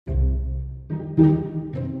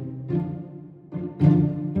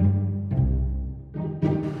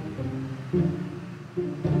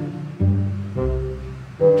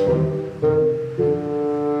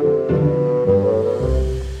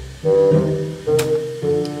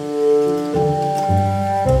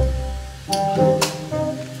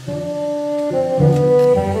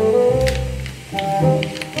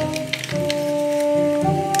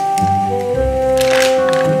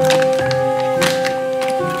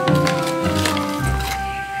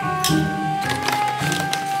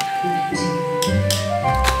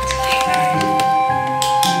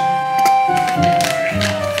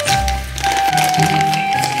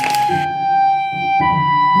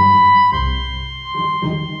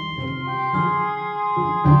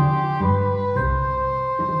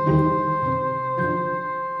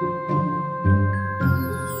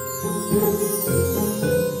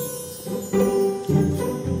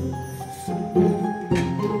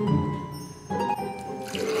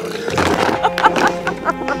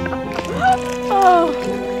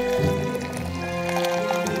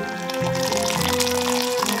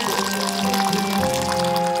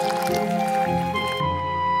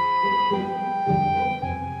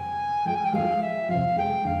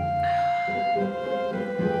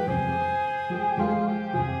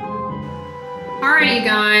Alright you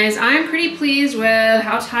guys, I'm pretty pleased with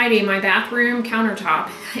how tidy my bathroom countertop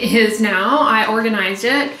is now. I organized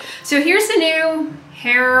it. So here's the new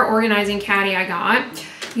hair organizing caddy I got.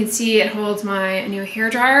 You can see it holds my new hair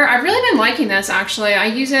dryer. I've really been liking this actually. I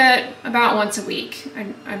use it about once a week.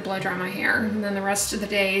 I blow dry my hair, and then the rest of the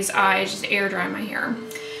days I just air dry my hair.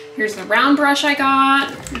 Here's the round brush I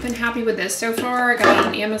got. I've been happy with this so far. I got it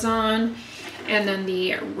on Amazon. And then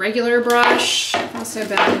the regular brush, I've also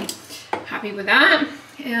been happy with that.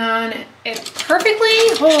 And it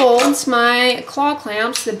perfectly holds my claw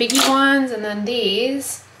clamps, the biggie ones, and then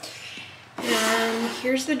these. And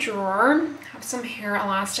here's the drawer. I have some hair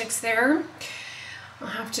elastics there. I'll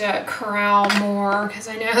have to corral more because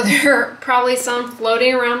I know there are probably some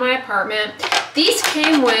floating around my apartment. These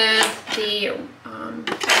came with the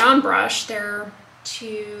round brush. They're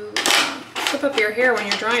to clip up your hair when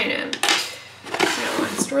you're drying it. So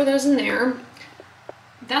I store those in there.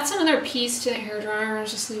 That's another piece to the hairdryer. I'll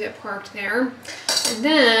just leave it parked there. And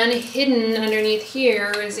then hidden underneath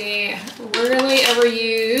here is a rarely ever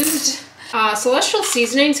used Celestial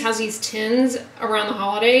Seasonings has these tins around the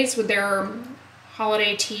holidays with their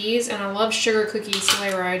holiday teas, and I love sugar cookie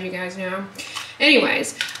sleigh ride, you guys know.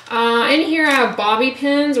 Anyways, in here I have bobby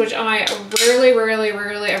pins, which I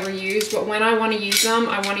rarely ever use, but when I want to use them,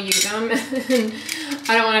 I want to use them. And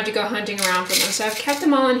I don't want to have to go hunting around for them. So I've kept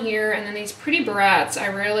them all in here, and then these pretty barrettes I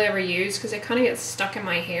rarely ever use because they kind of get stuck in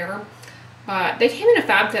my hair. But they came in a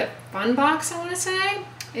FabFitFun box, I want to say.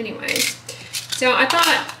 Anyways, so I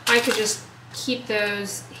thought I could just keep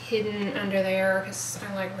those hidden under there because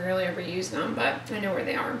I like rarely ever use them, but I know where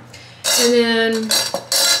they are. And then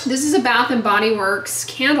this is a Bath & Body Works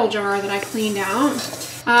candle jar that I cleaned out.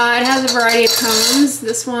 It has a variety of combs.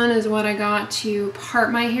 This one is what I got to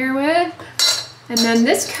part my hair with. And then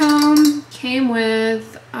this comb came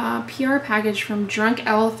with a PR package from Drunk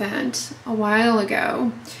Elephant a while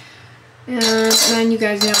ago. And then you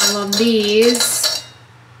guys know I love these.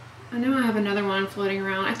 I know I have another one floating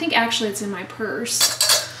around. I think actually it's in my purse.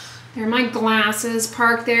 There are my glasses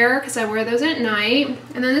parked there because I wear those at night.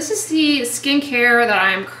 And then this is the skincare that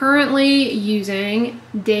I am currently using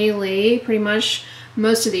daily, pretty much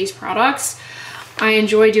most of these products. I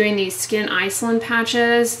enjoy doing these Skin Iceland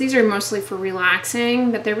patches. These are mostly for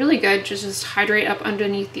relaxing, but they're really good to just hydrate up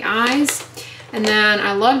underneath the eyes. And then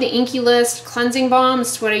I love the Inky List Cleansing Balm.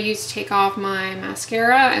 This is what I use to take off my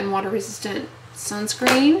mascara and water-resistant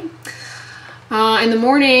sunscreen. In the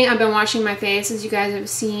morning, I've been washing my face, as you guys have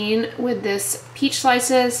seen, with this Peach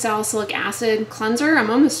Slices Salicylic Acid Cleanser. I'm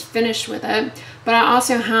almost finished with it, but I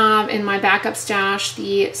also have in my backup stash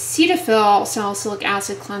the Cetaphil Salicylic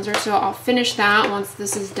Acid Cleanser, so I'll finish that once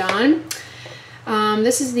this is done.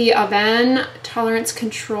 This is the Aven Tolerance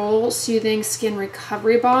Control Soothing Skin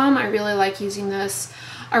Recovery Balm. I really like using this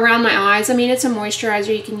around my eyes. I mean, it's a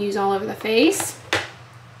moisturizer you can use all over the face.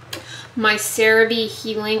 My CeraVe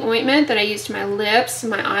Healing Ointment that I use to my lips and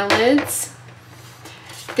my eyelids.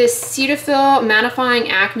 This Cetaphil Mattifying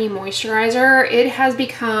Acne Moisturizer. It has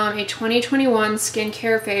become a 2021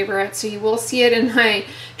 skincare favorite, so you will see it in my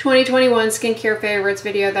 2021 skincare favorites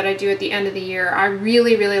video that I do at the end of the year. I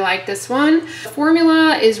really like this one. The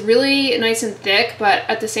formula is really nice and thick, but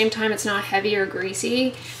at the same time it's not heavy or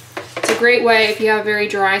greasy. It's a great way if you have very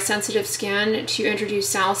dry, sensitive skin to introduce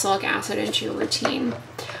salicylic acid into your routine.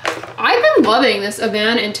 I've been loving this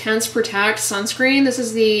Avon Intense Protect sunscreen. This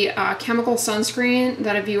is the chemical sunscreen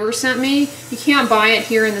that a viewer sent me. You can't buy it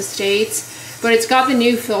here in the States, but it's got the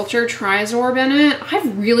new filter Trisorb in it.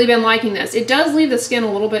 I've really been liking this. It does leave the skin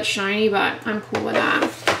a little bit shiny, but I'm cool with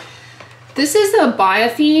that. This is the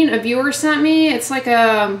Biafine a viewer sent me. It's like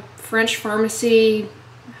a French pharmacy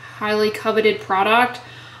highly coveted product.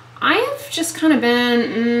 I have just kind of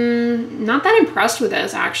been not that impressed with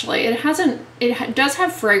this, actually. It does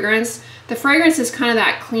have fragrance. The fragrance is kind of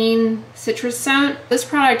that clean citrus scent. This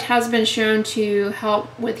product has been shown to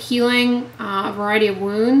help with healing a variety of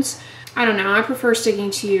wounds. I don't know, I prefer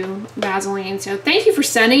sticking to Vaseline. So thank you for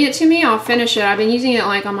sending it to me. I'll finish it. I've been using it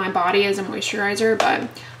like on my body as a moisturizer, but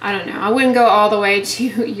I don't know. I wouldn't go all the way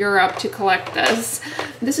to Europe to collect this.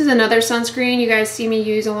 This is another sunscreen you guys see me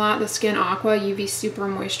use a lot, the Skin Aqua UV Super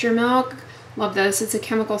Moisture Milk. Love this. It's a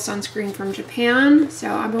chemical sunscreen from Japan.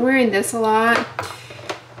 So I've been wearing this a lot.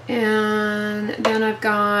 And then I've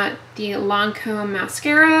got the Lancome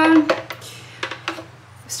mascara.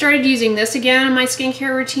 Started using this again in my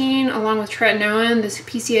skincare routine along with tretinoin, this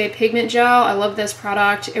PCA pigment gel. I love this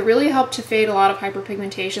product. It really helped to fade a lot of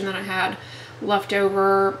hyperpigmentation that I had left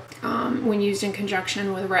over when used in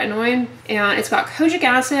conjunction with retinoid. And it's got kojic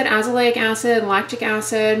acid, azelaic acid, lactic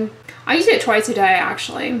acid. I use it twice a day,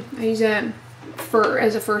 actually. I use it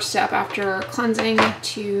as a first step after cleansing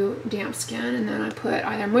to damp skin, and then I put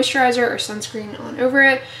either moisturizer or sunscreen on over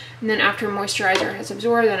it, and then after moisturizer has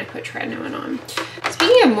absorbed, then I put tretinoin on.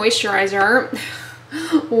 Speaking of moisturizer,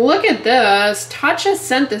 look at this. Tatcha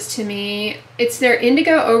sent this to me. It's their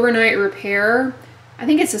Indigo Overnight Repair. I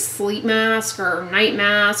think it's a sleep mask or night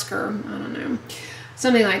mask, or I don't know,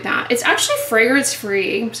 something like that. It's actually fragrance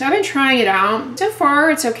free, so I've been trying it out. So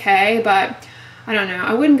far it's okay, but I don't know,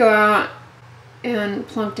 I wouldn't go out and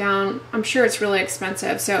plunk down. I'm sure it's really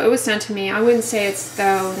expensive, so it was sent to me. I wouldn't say it's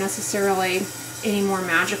though necessarily any more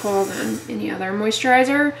magical than any other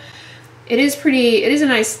moisturizer. It is a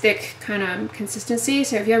nice thick kind of consistency,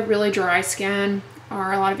 so if you have really dry skin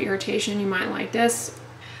or a lot of irritation, you might like this.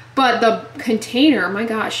 But the container, my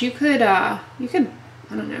gosh, you could I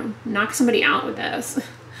don't know, knock somebody out with this.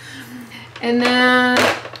 And then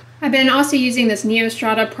I've been also using this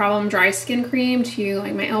Neostrata Problem Dry Skin Cream to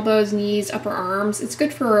like my elbows, knees, upper arms. It's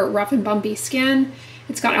good for rough and bumpy skin.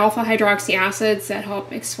 It's got alpha hydroxy acids that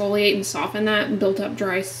help exfoliate and soften that built up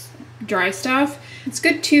dry stuff. It's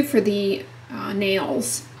good too for the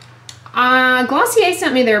nails. Glossier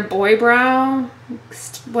sent me their Boy Brow,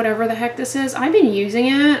 whatever the heck this is. I've been using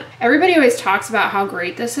it. Everybody always talks about how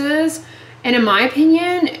great this is. And in my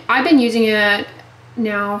opinion, I've been using it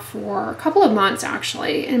now for a couple of months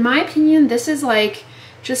actually. In my opinion, this is like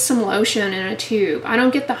just some lotion in a tube. I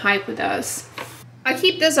don't get the hype with this. I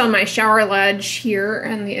keep this on my shower ledge here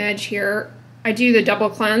and the edge here. I do the double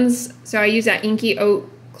cleanse, so I use that Inky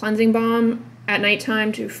Oat cleansing balm at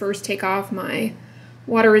nighttime to first take off my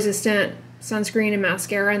water resistant sunscreen and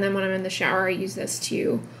mascara, and then when I'm in the shower I use this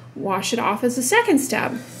to wash it off as a second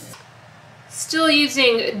step. Still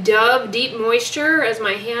using Dove Deep Moisture as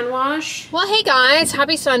my hand wash. Well, hey guys,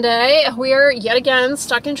 happy Sunday. We are yet again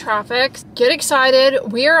stuck in traffic. Get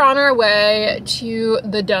excited. We are on our way to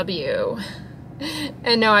the W.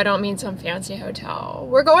 And no, I don't mean some fancy hotel.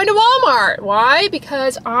 We're going to Walmart. Why?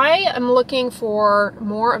 Because I am looking for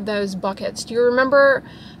more of those buckets. Do you remember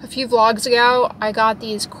a few vlogs ago, I got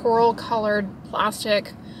these coral colored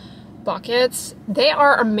plastic buckets? They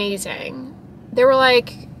are amazing. They were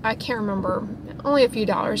like, I can't remember, only a few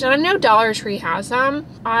dollars. And I know Dollar Tree has them.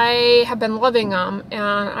 I have been loving them, and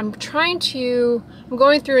I'm going through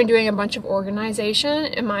and doing a bunch of organization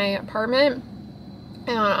in my apartment.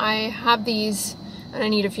 And I have these, and I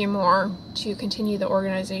need a few more to continue the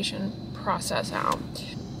organization process out.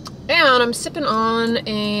 And I'm sipping on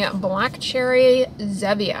a black cherry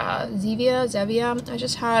Zevia. I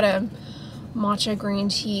just had a matcha green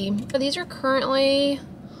tea. These are currently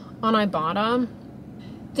on Ibotta.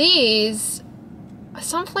 These,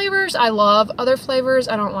 some flavors I love, other flavors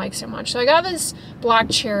I don't like so much. So I got this black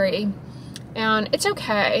cherry, and it's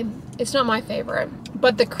okay. It's not my favorite.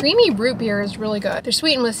 But the creamy root beer is really good. They're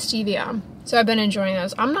sweetened with stevia, so I've been enjoying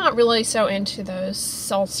those. I'm not really so into those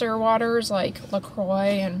seltzer waters like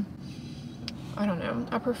LaCroix, and I don't know.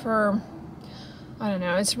 I prefer, I don't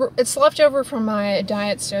know. It's left over from my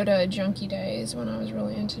diet soda junkie days when I was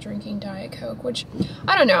really into drinking Diet Coke, which,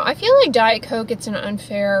 I don't know. I feel like Diet Coke gets an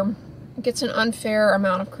unfair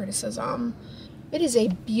amount of criticism. It is a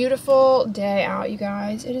beautiful day out, you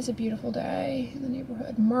guys. It is a beautiful day in the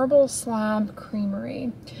neighborhood. Marble Slab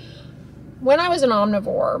Creamery. When I was an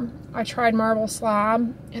omnivore, I tried Marble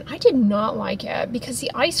Slab, and I did not like it because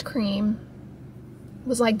the ice cream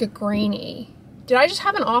was like grainy. Did I just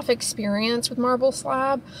have an off experience with marble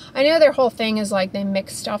slab? I know their whole thing is like they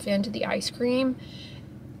mix stuff into the ice cream,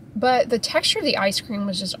 but the texture of the ice cream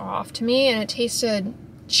was just off to me, and it tasted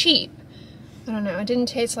cheap. I don't know, it didn't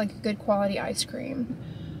taste like a good quality ice cream.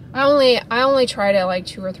 I only tried it like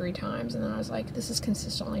 2 or 3 times, and then I was like, this is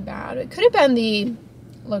consistently bad. It could have been the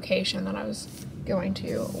location that I was going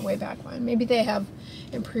to way back when. Maybe they have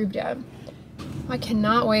improved it. I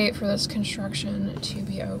cannot wait for this construction to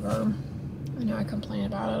be over. I know I complain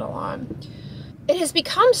about it a lot. It has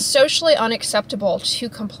become socially unacceptable to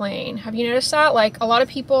complain. Have you noticed that? Like, a lot of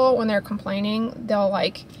people, when they're complaining, they'll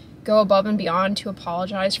like go above and beyond to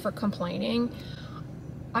apologize for complaining.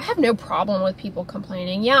 I have no problem with people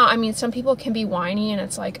complaining. Yeah, I mean, some people can be whiny, and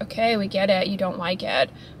it's like, okay, we get it, you don't like it,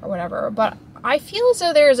 or whatever. But I feel as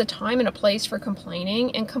though there is a time and a place for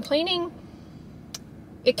complaining, and complaining,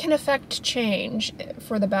 it can affect change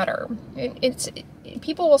for the better.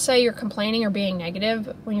 People will say you're complaining or being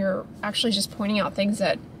negative when you're actually just pointing out things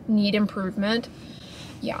that need improvement.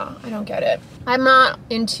 Yeah, I don't get it. I'm not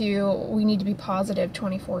into we need to be positive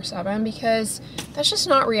 24/7, because that's just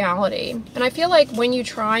not reality. And I feel like when you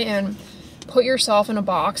try and put yourself in a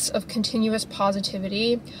box of continuous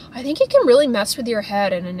positivity, I think it can really mess with your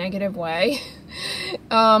head in a negative way.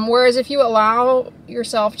 Whereas if you allow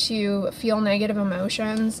yourself to feel negative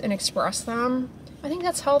emotions and express them, I think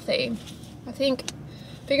that's healthy. I think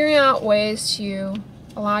figuring out ways to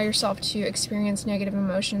allow yourself to experience negative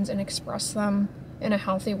emotions and express them in a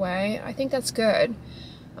healthy way, I think that's good.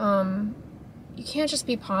 You can't just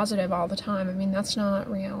be positive all the time. I mean, that's not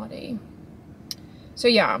reality. So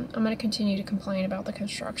yeah, I'm going to continue to complain about the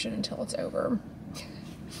construction until it's over.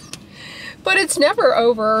 But it's never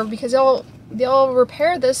over, because they'll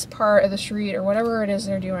repair this part of the street or whatever it is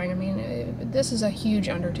they're doing. I mean, this is a huge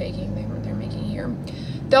undertaking they're making here.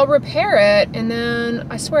 They'll repair it, and then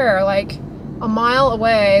I swear, like a mile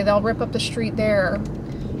away, they'll rip up the street there,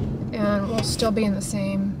 and we'll still be in the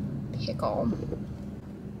same pickle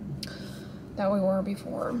that we were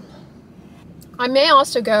before. I may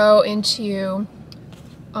also go into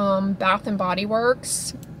Bath and Body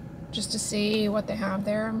Works just to see what they have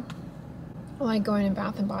there. I like going in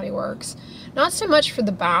Bath and Body Works. Not so much for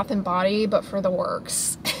the bath and body, but for the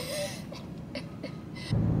works.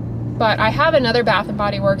 But I have another Bath and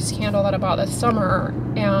Body Works candle that I bought this summer,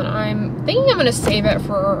 and I'm thinking I'm gonna save it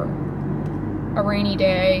for a rainy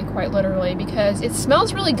day, quite literally, because it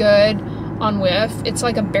smells really good on whiff. It's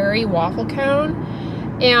like a berry waffle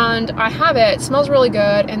cone, and I have it. It smells really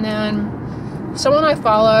good. And then someone I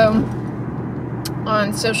follow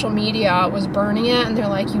on social media was burning it, and they're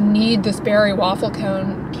like, you need this berry waffle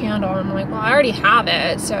cone candle. And I'm like, well, I already have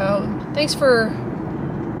it, so thanks for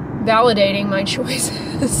validating my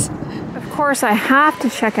choices. Of course, I have to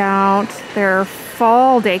check out their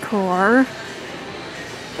fall decor.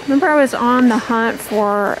 Remember, I was on the hunt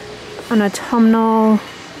for an autumnal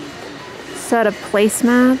set of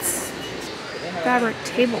placemats. Fabric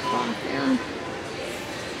tablecloth there.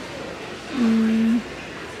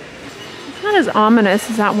 It's not as ominous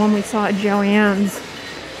as that one we saw at Joann's,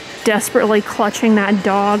 desperately clutching that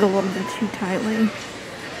dog a little bit too tightly.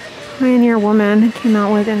 Pioneer Woman came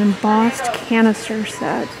out with an embossed canister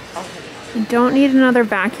set. I don't need another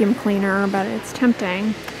vacuum cleaner, but it's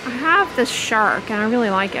tempting. I have this shark, and I really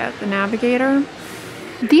like it, the Navigator.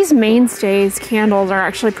 These Mainstays candles are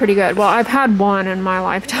actually pretty good. Well, I've had one in my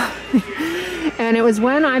lifetime, and it was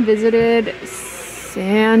when I visited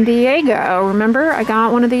San Diego. Remember, I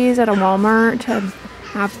got one of these at a Walmart to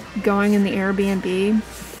have going in the Airbnb,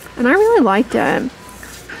 and I really liked it.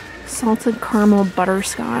 Salted caramel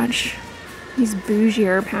butterscotch. These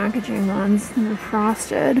bougier packaging ones. They're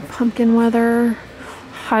frosted. Pumpkin weather.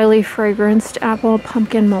 Highly fragranced apple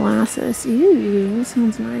pumpkin molasses. Ooh, that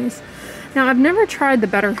sounds nice. Now, I've never tried the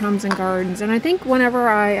Better Homes and Gardens, and I think whenever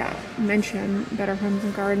I mention Better Homes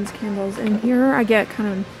and Gardens candles in here, I get kind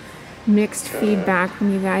of mixed feedback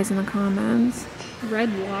from you guys in the comments.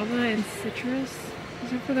 Red lava and citrus.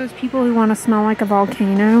 Is it for those people who want to smell like a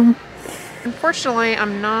volcano? Unfortunately,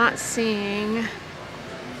 I'm not seeing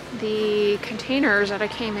the containers that I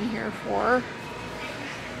came in here for.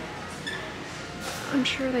 I'm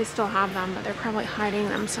sure they still have them, but they're probably hiding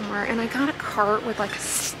them somewhere. And I got a cart with like a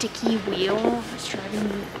sticky wheel. It's driving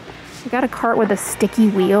me. I got a cart with a sticky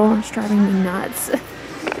wheel. It's driving me nuts.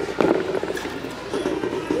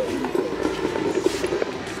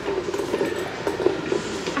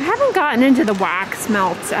 I haven't gotten into the wax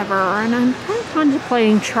melts ever, and I'm kind of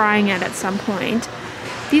contemplating trying it at some point.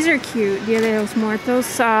 These are cute. Dia de los Muertos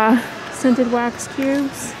scented wax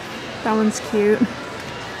cubes. That one's cute.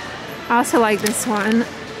 I also like this one.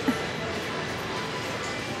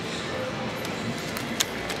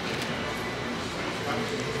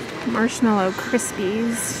 Marshmallow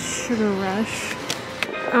Krispies, Sugar Rush.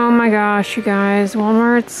 Oh my gosh, you guys,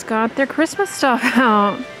 Walmart's got their Christmas stuff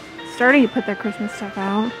out. Starting to put their Christmas stuff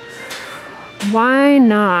out. Why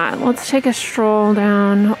not? Let's take a stroll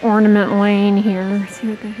down Ornament Lane here, see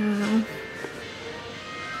what they have.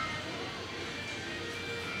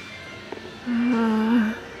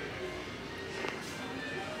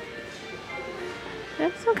 They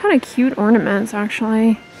have some kind of cute ornaments,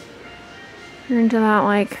 actually. If you're into that,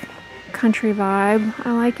 like, country vibe,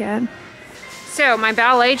 I like it. So, my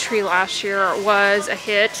ballet tree last year was a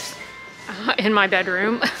hit in my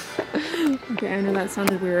bedroom. Okay, I know that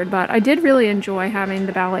sounded weird, but I did really enjoy having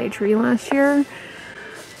the ballet tree last year.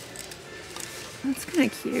 That's kind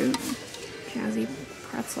of cute. Jazzy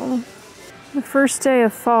pretzel. The first day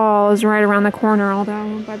of fall is right around the corner,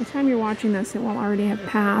 although by the time you're watching this, it will already have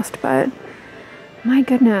passed, but my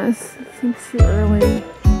goodness, it seems too early.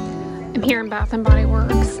 I'm here in Bath & Body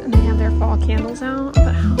Works, and they have their fall candles out,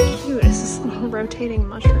 but how cute is this little rotating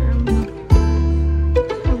mushroom?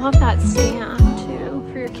 I love that stand, too,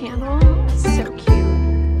 for your candle. It's so cute.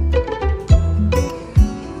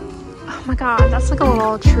 Oh my god, that's like a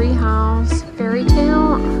little treehouse fairy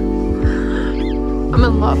tale. I'm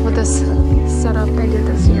in love with this setup they did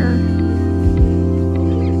this year.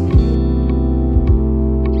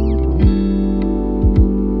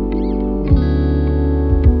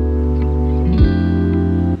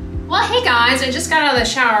 Well, hey guys, I just got out of the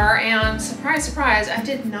shower and surprise, surprise, I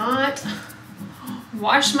did not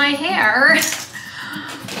wash my hair.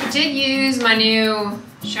 I did use my new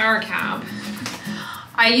shower cap.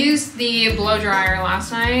 I used the blow dryer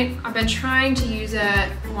last night. I've been trying to use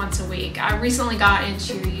it once a week. I recently got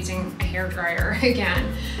into using a hair dryer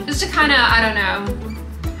again, just to kind of, I don't know,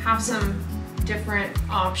 have some different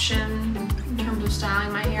option in terms of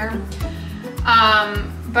styling my hair.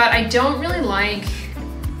 But I don't really like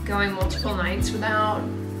going multiple nights without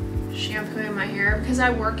shampooing my hair because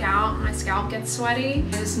I work out and my scalp gets sweaty.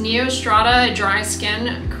 This Neostrata Dry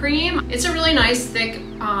Skin Cream, it's a really nice thick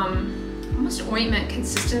almost ointment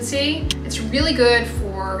consistency. It's really good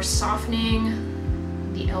for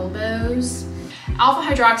softening the elbows. Alpha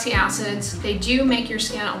hydroxy acids, they do make your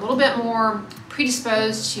skin a little bit more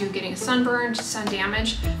predisposed to getting sunburned, sun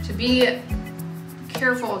damage. So be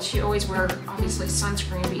careful to always wear, obviously,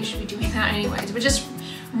 sunscreen, but you should be doing that anyways. But just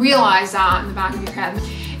realize that in the back of your head.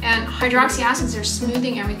 And hydroxy acids are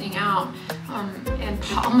smoothing everything out and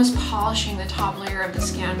almost polishing the top layer of the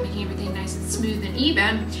skin, making everything nice and smooth and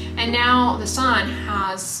even. And now the sun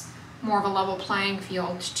has more of a level playing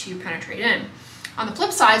field to penetrate in. On the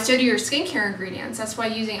flip side, so do your skincare ingredients. That's why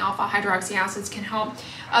using alpha hydroxy acids can help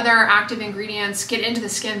other active ingredients get into the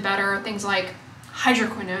skin better. Things like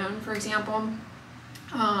hydroquinone, for example,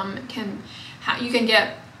 you can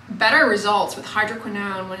get better results with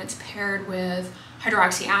hydroquinone when it's paired with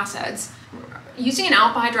hydroxy acids. Using an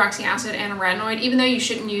alpha hydroxy acid and a retinoid, even though you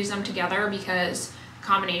shouldn't use them together because the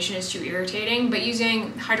combination is too irritating, but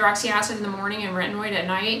using hydroxy acid in the morning and retinoid at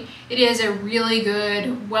night, it is a really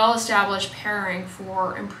good, well-established pairing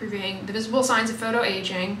for improving the visible signs of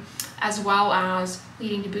photoaging, as well as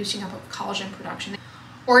leading to boosting up of collagen production.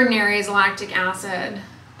 Ordinary is lactic acid.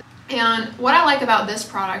 And what I like about this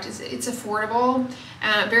product is it's affordable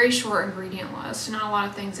and a very short ingredient list. Not a lot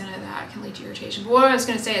of things in it that can lead to irritation. But what I was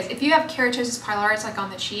going to say is if you have keratosis pilaris like on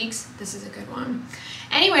the cheeks, this is a good one.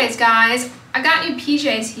 Anyways, guys, I got new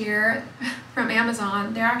PJs here from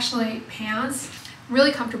Amazon. They're actually pants,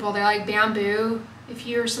 really comfortable. They're like bamboo. If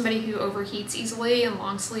you're somebody who overheats easily and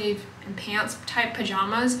long sleeve and pants type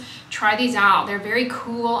pajamas, try these out. They're very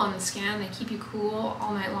cool on the skin. They keep you cool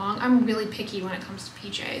all night long. I'm really picky when it comes to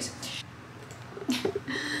PJs.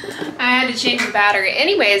 I had to change the battery.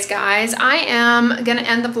 Anyways, guys, I am gonna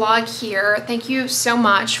end the vlog here. Thank you so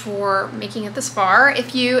much for making it this far.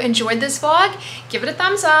 If you enjoyed this vlog, give it a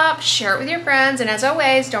thumbs up, share it with your friends, and as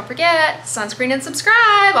always, don't forget, sunscreen and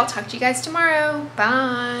subscribe. I'll talk to you guys tomorrow.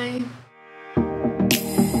 Bye.